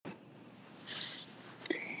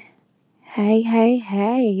Hey, hey,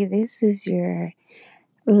 hey, this is your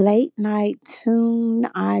late night tune.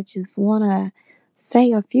 I just want to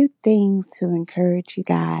say a few things to encourage you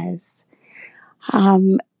guys.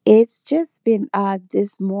 It's just been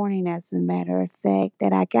this morning, as a matter of fact,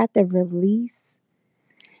 that I got the release,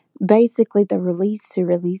 basically, the release to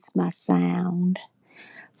release my sound.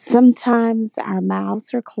 Sometimes our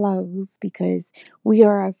mouths are closed because we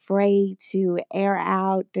are afraid to air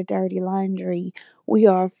out the dirty laundry. We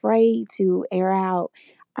are afraid to air out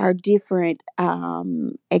our different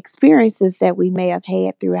experiences that we may have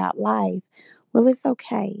had throughout life. Well, it's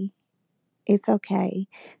okay. It's okay.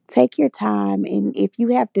 Take your time, and if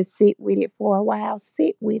you have to sit with it for a while,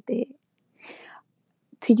 sit with it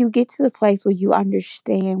till you get to the place where you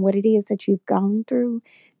understand what it is that you've gone through.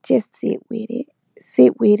 Just sit with it.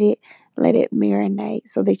 Sit with it. Let it marinate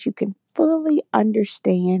so that you can fully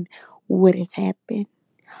understand what has happened.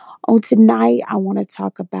 On tonight, I want to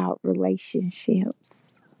talk about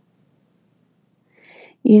relationships.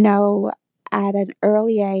 You know, at an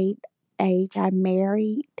age, I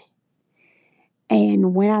married.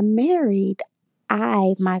 And when I married,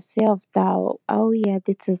 I myself thought, oh, yeah,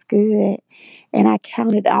 this is good. And I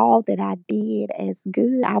counted all that I did as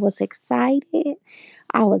good. I was excited.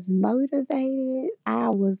 I was motivated. I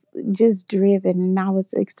was just driven. And I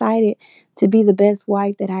was excited to be the best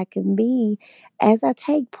wife that I can be as I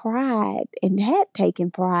take pride and had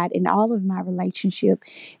taken pride in all of my relationship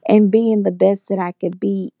and being the best that I could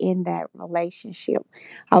be in that relationship.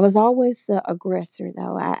 I was always the aggressor,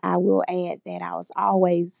 though. I will add that I was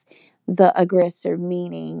always the aggressor,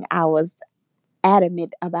 meaning I was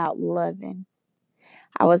adamant about loving.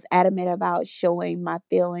 I was adamant about showing my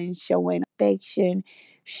feelings, showing affection,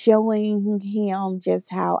 showing him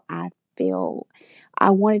just how I feel. I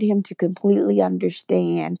wanted him to completely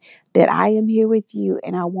understand that I am here with you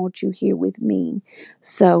and I want you here with me.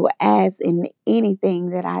 So, as in anything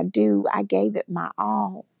that I do, I gave it my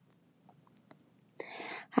all.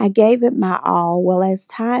 I gave it my all. Well, as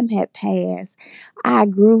time had passed, I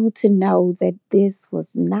grew to know that this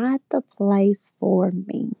was not the place for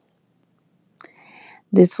me.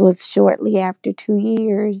 This was shortly after 2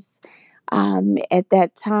 years. At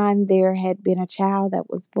that time, there had been a child that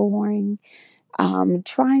was born.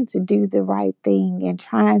 Trying to do the right thing and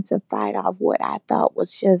trying to fight off what I thought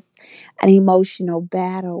was just an emotional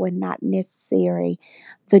battle and not necessary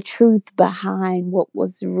the truth behind what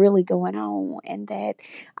was really going on, and that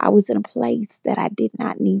I was in a place that I did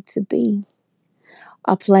not need to be.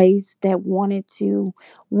 A place that wanted to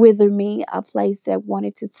wither me, a place that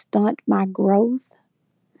wanted to stunt my growth,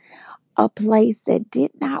 a place that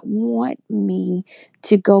did not want me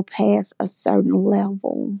to go past a certain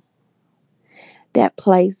level. That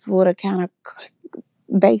place would have kind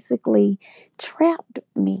of basically trapped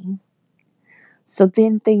me. So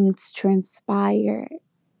then things transpired.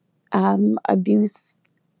 Abuse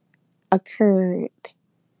occurred.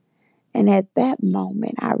 And at that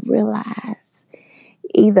moment, I realized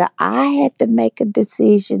either I had to make a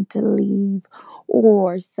decision to leave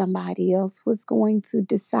or somebody else was going to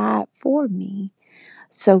decide for me.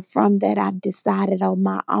 So from that, I decided on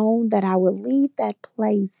my own that I would leave that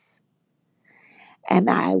place and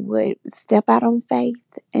I would step out on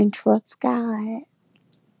faith and trust God.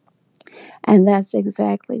 And that's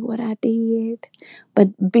exactly what I did.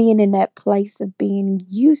 But being in that place of being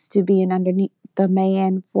used to being underneath the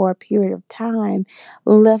man for a period of time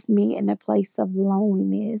left me in a place of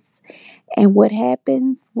loneliness. And what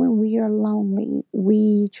happens when we are lonely?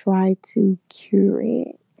 We try to cure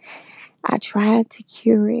it. I tried to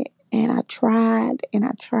cure it. And I tried and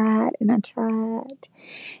I tried and I tried.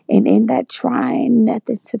 And in that trying,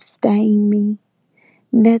 nothing sustained me.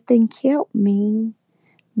 Nothing kept me.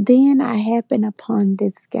 Then I happened upon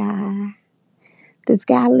this guy. This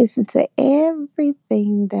guy listened to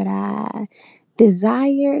everything that I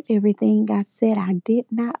desired, everything I said I did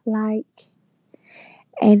not like.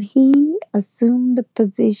 And he assumed the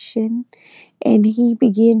position and he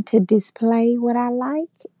began to display what I like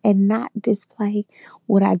and not display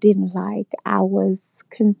what I didn't like. I was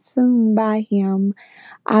consumed by him.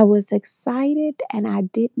 I was excited and I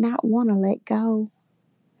did not want to let go.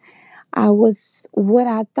 I was what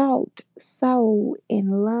I thought so in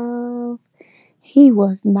love. He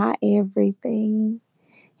was my everything.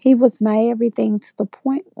 He was my everything to the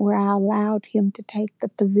point where I allowed him to take the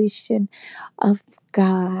position of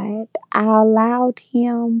God. I allowed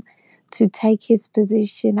him to take his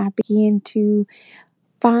position. I began to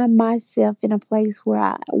find myself in a place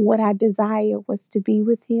where what I desired was to be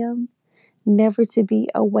with him, never to be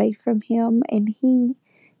away from him, and he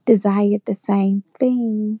desired the same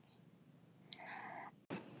thing.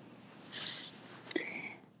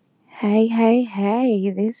 Hey, hey, hey,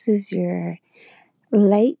 this is your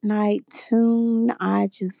late night tune. I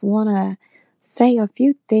just want to say a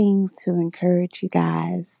few things to encourage you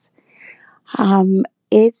guys.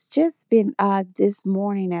 It's just been this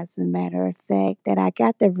morning, as a matter of fact, that I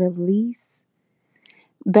got the release,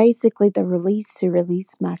 basically, the release to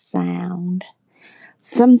release my sound.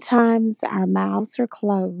 Sometimes our mouths are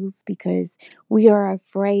closed because we are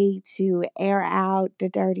afraid to air out the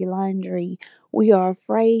dirty laundry. We are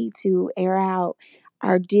afraid to air out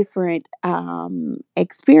our different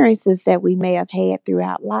experiences that we may have had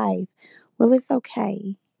throughout life. Well, it's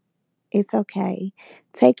okay. It's okay.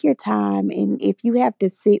 Take your time, and if you have to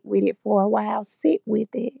sit with it for a while, sit with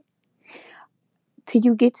it till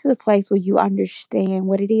you get to the place where you understand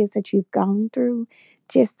what it is that you've gone through.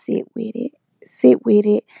 Just sit with it. Sit with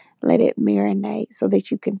it. Let it marinate so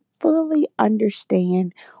that you can fully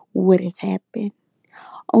understand what has happened.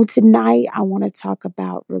 On tonight, I want to talk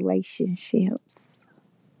about relationships.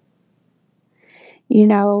 You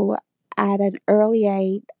know, at an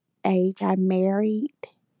age, I married.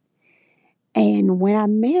 And when I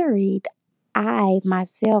married, I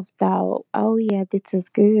myself thought, oh, yeah, this is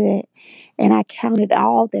good. And I counted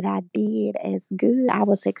all that I did as good. I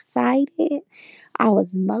was excited. I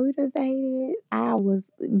was motivated. I was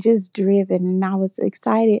just driven. And I was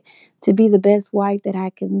excited to be the best wife that I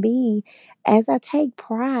can be, as I take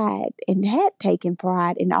pride and had taken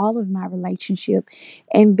pride in all of my relationship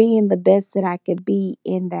and being the best that I could be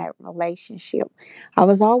in that relationship. I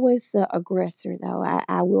was always the aggressor, though.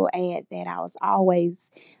 I will add that I was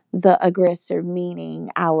always the aggressor, meaning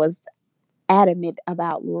I was adamant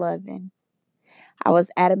about loving. I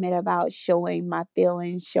was adamant about showing my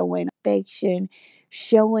feelings, showing affection,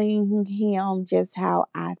 showing him just how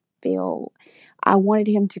I felt. I wanted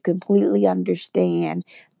him to completely understand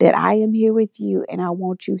that I am here with you and I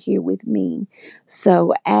want you here with me.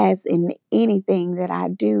 So, as in anything that I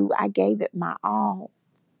do, I gave it my all.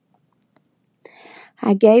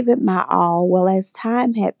 I gave it my all. Well, as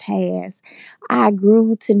time had passed, I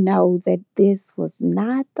grew to know that this was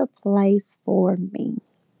not the place for me.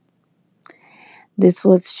 This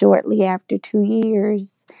was shortly after 2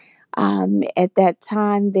 years. At that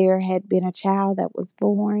time, there had been a child that was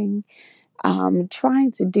born.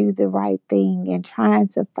 Trying to do the right thing and trying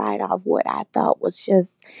to fight off what I thought was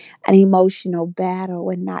just an emotional battle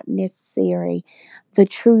and not necessary the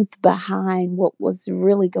truth behind what was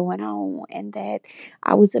really going on, and that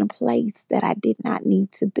I was in a place that I did not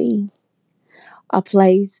need to be. A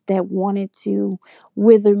place that wanted to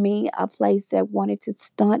wither me, a place that wanted to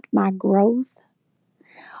stunt my growth,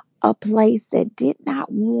 a place that did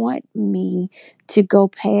not want me to go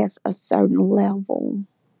past a certain level.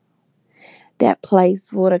 That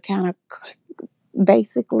place would have kind of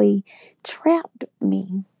basically trapped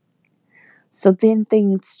me. So then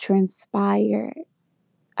things transpired.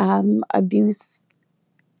 Abuse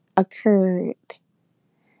occurred.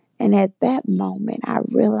 And at that moment, I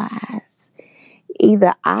realized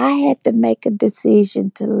either I had to make a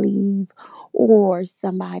decision to leave or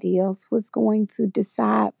somebody else was going to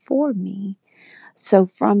decide for me. So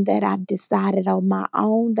from that, I decided on my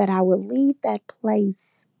own that I would leave that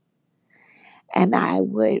place and I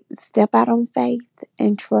would step out on faith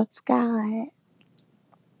and trust God.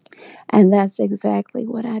 And that's exactly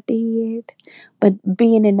what I did. But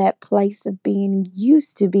being in that place of being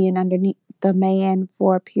used to being underneath the man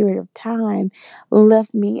for a period of time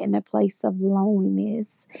left me in a place of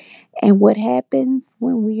loneliness. And what happens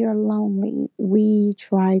when we are lonely? We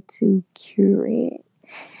try to cure it.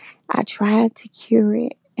 I tried to cure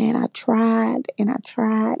it. And I tried and I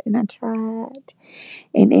tried and I tried.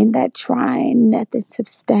 And in that trying, nothing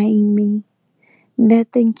sustained me.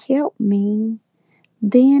 Nothing kept me.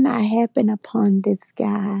 Then I happened upon this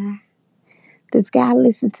guy. This guy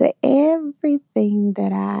listened to everything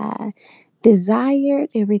that I desired,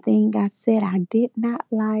 everything I said I did not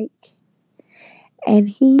like. And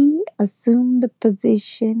he assumed the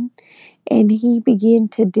position and he began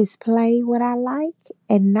to display what I like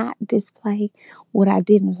and not display what I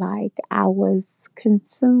didn't like. I was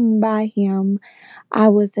consumed by him. I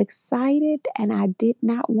was excited and I did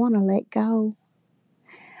not want to let go.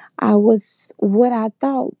 I was what I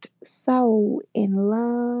thought so in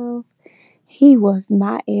love. He was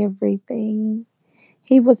my everything.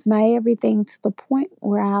 He was my everything to the point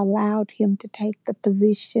where I allowed him to take the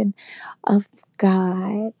position of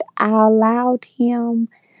God. I allowed him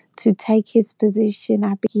to take his position.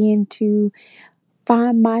 I began to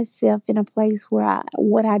find myself in a place where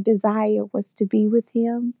what I desired was to be with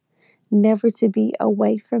him, never to be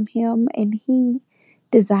away from him, and he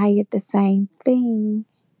desired the same thing.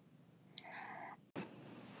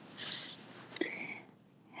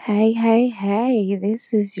 Hey, hey, hey,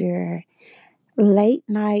 this is your late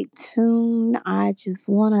night tune. I just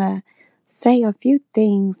want to say a few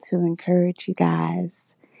things to encourage you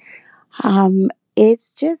guys. It's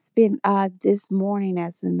just been this morning,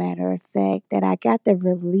 as a matter of fact, that I got the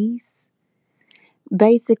release,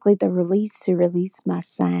 basically, the release to release my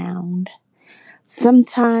sound.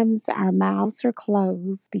 Sometimes our mouths are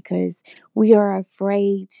closed because we are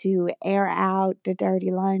afraid to air out the dirty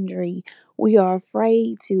laundry. We are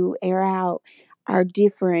afraid to air out our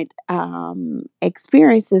different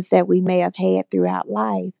experiences that we may have had throughout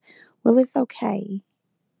life. Well, it's okay.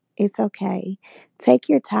 It's okay. Take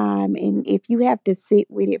your time. And if you have to sit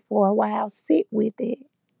with it for a while, sit with it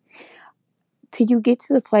till you get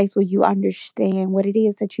to the place where you understand what it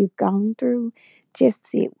is that you've gone through. Just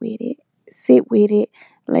sit with it. Sit with it.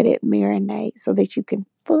 Let it marinate so that you can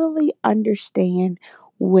fully understand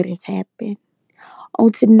what has happened. On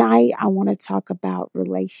tonight, I want to talk about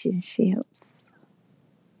relationships.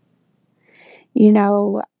 You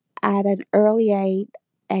know, at an early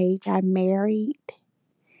age I married.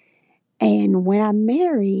 And when I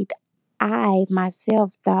married, I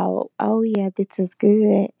myself thought, oh, yeah, this is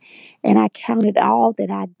good. And I counted all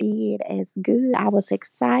that I did as good. I was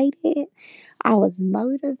excited. I was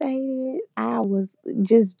motivated. I was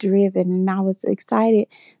just driven. And I was excited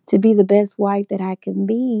to be the best wife that I can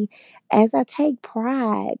be, as I take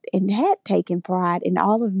pride and had taken pride in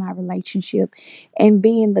all of my relationship and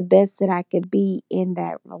being the best that I could be in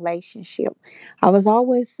that relationship. I was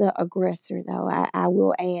always the aggressor, though. I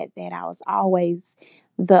will add that I was always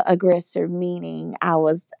the aggressor, meaning I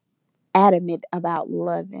was adamant about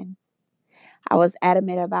loving. I was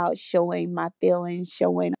adamant about showing my feelings,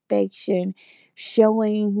 showing affection,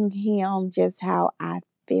 showing him just how I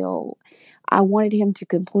feel. I wanted him to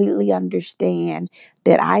completely understand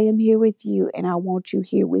that I am here with you and I want you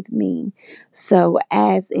here with me. So,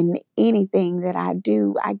 as in anything that I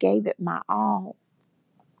do, I gave it my all.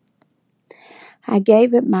 I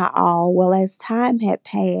gave it my all. Well, as time had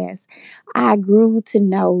passed, I grew to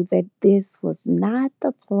know that this was not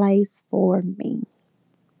the place for me.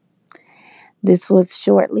 This was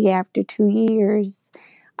shortly after 2 years.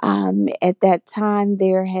 At that time,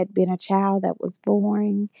 there had been a child that was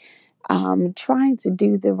born. Trying to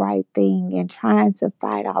do the right thing and trying to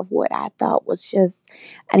fight off what I thought was just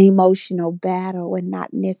an emotional battle and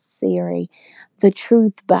not necessary the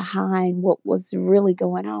truth behind what was really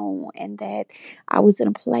going on, and that I was in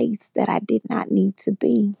a place that I did not need to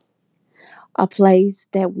be. A place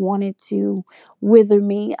that wanted to wither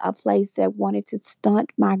me, a place that wanted to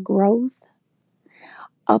stunt my growth,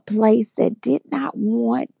 a place that did not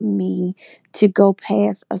want me to go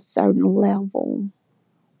past a certain level.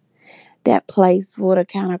 That place would have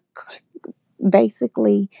kind of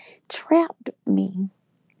basically trapped me.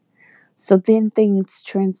 So then things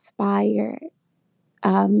transpired.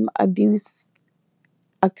 Abuse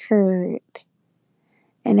occurred.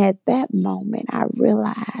 And at that moment, I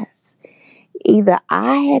realized either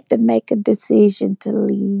I had to make a decision to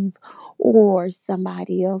leave or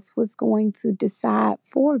somebody else was going to decide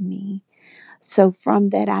for me. So from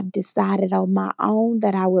that, I decided on my own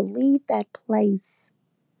that I would leave that place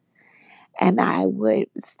and I would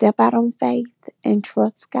step out on faith and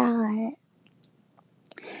trust God.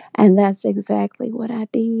 And that's exactly what I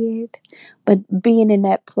did. But being in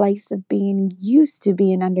that place of being used to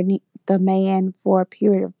being underneath the man for a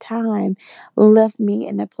period of time left me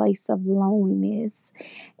in a place of loneliness.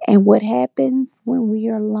 And what happens when we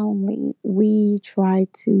are lonely? We try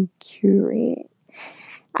to cure it.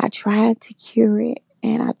 I tried to cure it.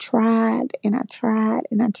 And I tried and I tried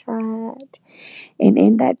and I tried. And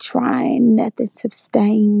in that trying, nothing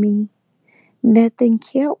sustained me. Nothing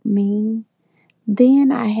kept me.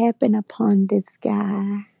 Then I happened upon this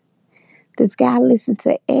guy. This guy listened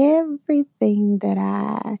to everything that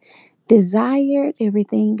I desired,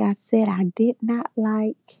 everything I said I did not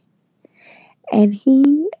like. And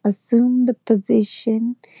he assumed the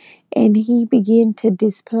position and he began to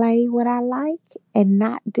display what I like and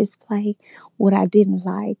not display what I didn't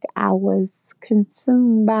like. I was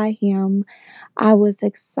consumed by him. I was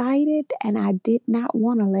excited and I did not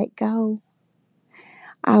want to let go.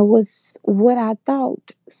 I was what I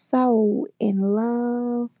thought so in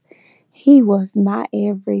love. He was my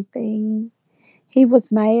everything. He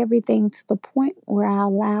was my everything to the point where I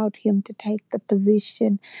allowed him to take the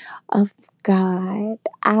position of God.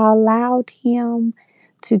 I allowed him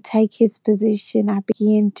to take his position. I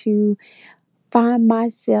began to find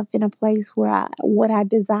myself in a place where what I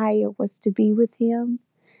desired was to be with him,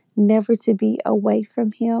 never to be away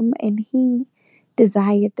from him, and he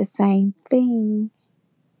desired the same thing.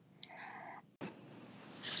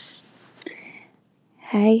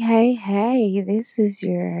 Hey, hey, hey, this is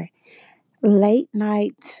your late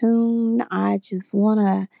night tune. I just want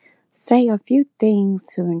to say a few things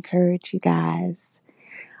to encourage you guys.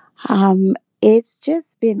 Um, it's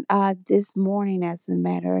just been this morning, as a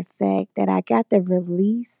matter of fact, that I got the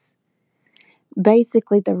release,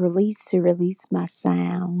 basically, the release to release my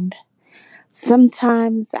sound.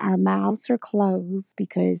 Sometimes our mouths are closed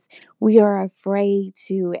because we are afraid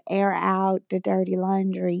to air out the dirty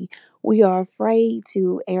laundry. We are afraid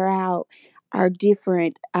to air out our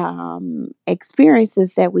different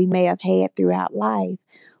experiences that we may have had throughout life.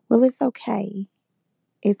 Well, it's okay.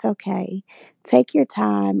 It's okay. Take your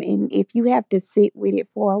time, and if you have to sit with it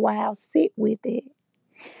for a while, sit with it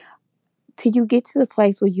till you get to the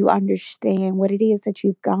place where you understand what it is that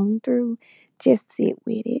you've gone through. Just sit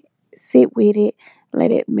with it. Sit with it.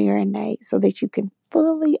 Let it marinate so that you can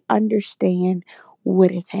fully understand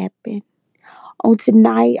what has happened. On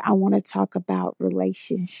tonight, I want to talk about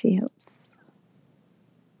relationships.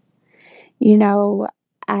 You know,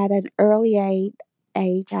 at an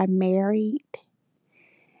age, I married.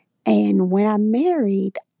 And when I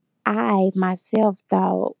married, I myself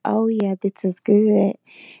thought, oh, yeah, this is good.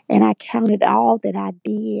 And I counted all that I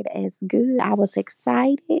did as good. I was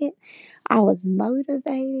excited. I was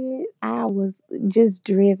motivated. I was just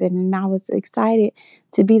driven. And I was excited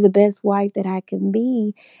to be the best wife that I can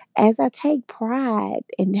be, as I take pride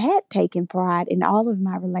and had taken pride in all of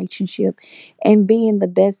my relationship and being the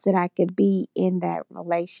best that I could be in that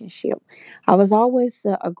relationship. I was always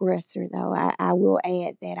the aggressor, though. I will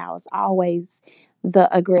add that I was always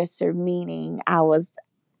the aggressor, meaning I was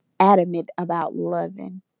adamant about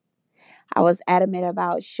loving. I was adamant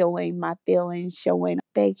about showing my feelings, showing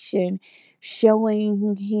affection,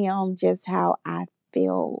 showing him just how I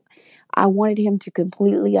felt. I wanted him to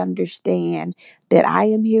completely understand that I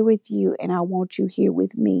am here with you and I want you here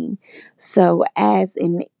with me. So, as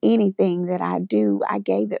in anything that I do, I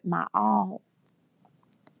gave it my all.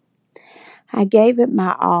 I gave it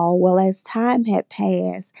my all. Well, as time had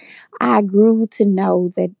passed, I grew to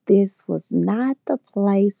know that this was not the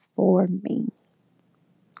place for me.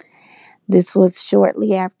 This was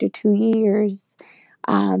shortly after 2 years.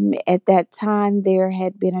 At that time, there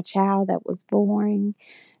had been a child that was born.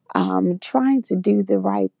 Trying to do the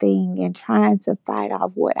right thing and trying to fight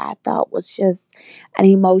off what I thought was just an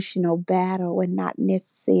emotional battle and not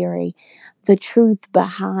necessary the truth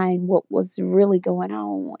behind what was really going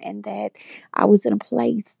on, and that I was in a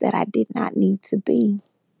place that I did not need to be.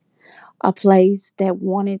 A place that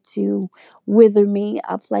wanted to wither me,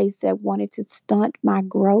 a place that wanted to stunt my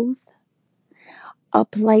growth, a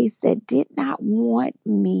place that did not want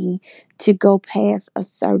me to go past a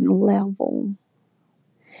certain level.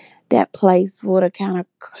 That place would have kind of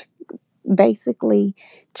basically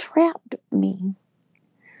trapped me.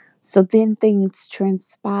 So then things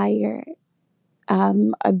transpired.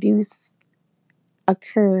 Abuse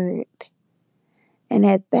occurred. And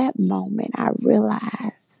at that moment, I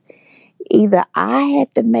realized either I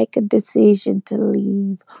had to make a decision to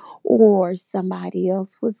leave or somebody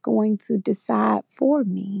else was going to decide for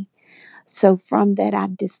me. So from that, I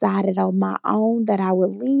decided on my own that I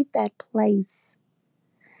would leave that place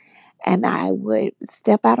and I would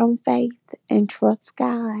step out on faith and trust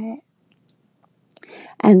God.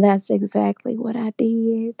 And that's exactly what I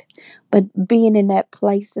did. But being in that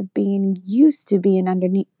place of being used to being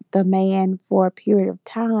underneath the man for a period of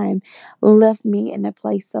time left me in a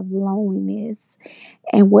place of loneliness.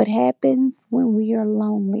 And what happens when we are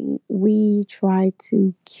lonely? We try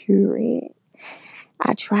to cure it.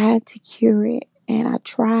 I tried to cure it. And I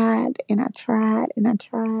tried and I tried and I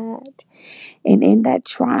tried. And in that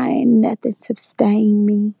trying, nothing sustained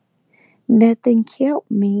me. Nothing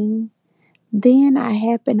kept me. Then I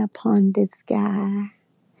happened upon this guy.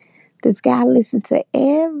 This guy listened to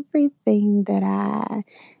everything that I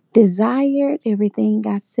desired, everything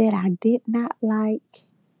I said I did not like.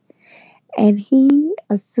 And he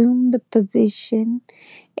assumed the position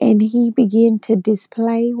and he began to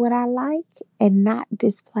display what I like and not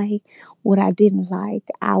display what I didn't like.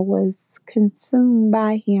 I was consumed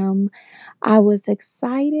by him. I was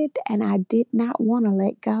excited and I did not want to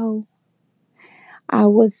let go. I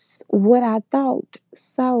was what I thought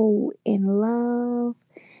so in love.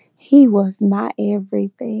 He was my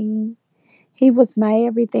everything. He was my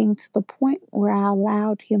everything to the point where I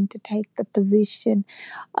allowed him to take the position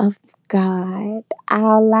of God. I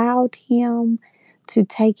allowed him to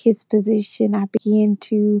take his position. I began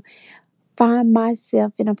to find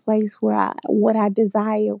myself in a place where what I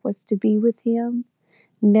desired was to be with him,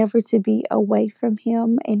 never to be away from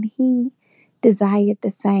him. And he desired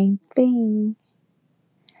the same thing.